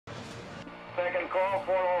call,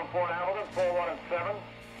 404 Hamilton, 417.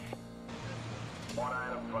 1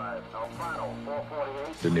 item 5, Alfano,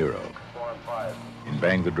 448. De Niro. 4 and 5. In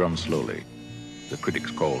Bang the Drum Slowly, the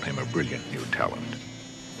critics called him a brilliant new talent.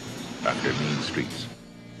 After Mean Streets,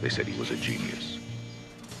 they said he was a genius.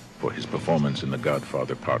 For his performance in The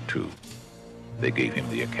Godfather Part 2, they gave him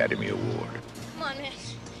the Academy Award. Come on, man.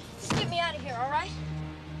 Just get me out of here, all right?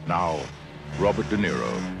 Now, Robert De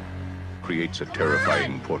Niro creates a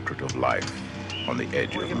terrifying portrait of life on the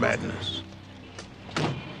edge of madness.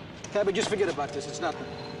 Cabby, just forget about this. It's nothing.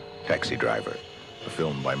 Taxi Driver, a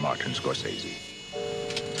film by Martin Scorsese.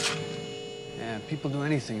 Yeah, people do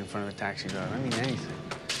anything in front of a taxi driver. I mean, anything.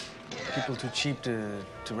 People too cheap to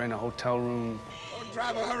rent a hotel room. Oh,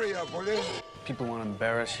 driver, hurry up, will you? People want to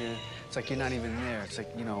embarrass you. It's like you're not even there. It's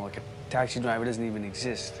like, you know, like a taxi driver doesn't even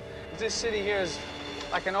exist. This city here is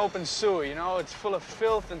like an open sewer, you know? It's full of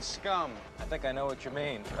filth and scum. I think I know what you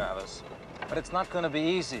mean, Travis. But it's not going to be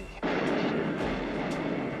easy. How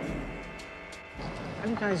do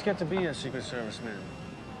you guys get to be a Secret Service man?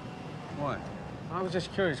 What? I was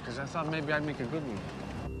just curious, because I thought maybe I'd make a good one.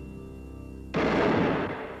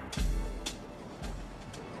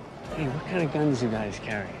 Hey, what kind of guns do you guys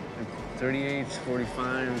carry? 38s,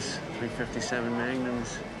 45s, 357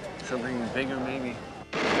 Magnums, something bigger maybe?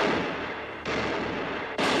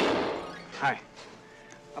 Hi.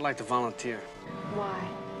 I'd like to volunteer. Why?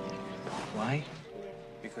 Why?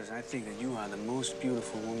 Because I think that you are the most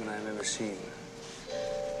beautiful woman I've ever seen.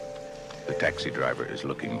 The taxi driver is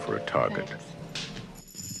looking for a target.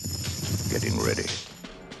 Getting ready.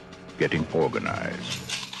 Getting organized.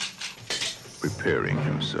 Preparing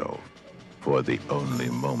himself for the only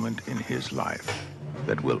moment in his life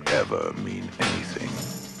that will ever mean anything.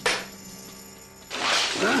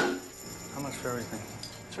 How much for everything?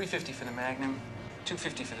 $350 for the Magnum,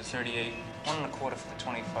 $250 for the 38, $1.25 for the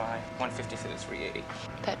 25, $150 for the 380.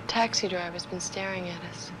 That taxi driver's been staring at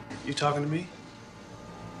us. You talking to me?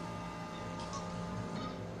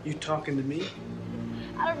 You talking to me?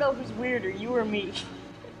 I don't know who's weirder, you or me.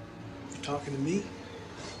 You talking to me?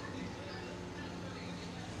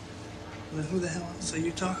 Well, then who the hell else are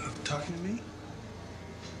you talking? Talking to me?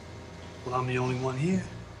 Well, I'm the only one here.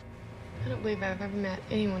 I don't believe I've ever met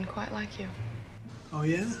anyone quite like you. Oh,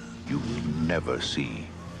 yeah? You will never see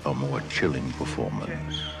a more chilling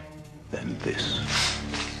performance than this.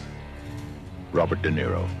 Robert De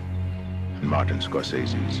Niro and Martin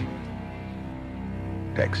Scorsese's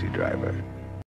Taxi Driver.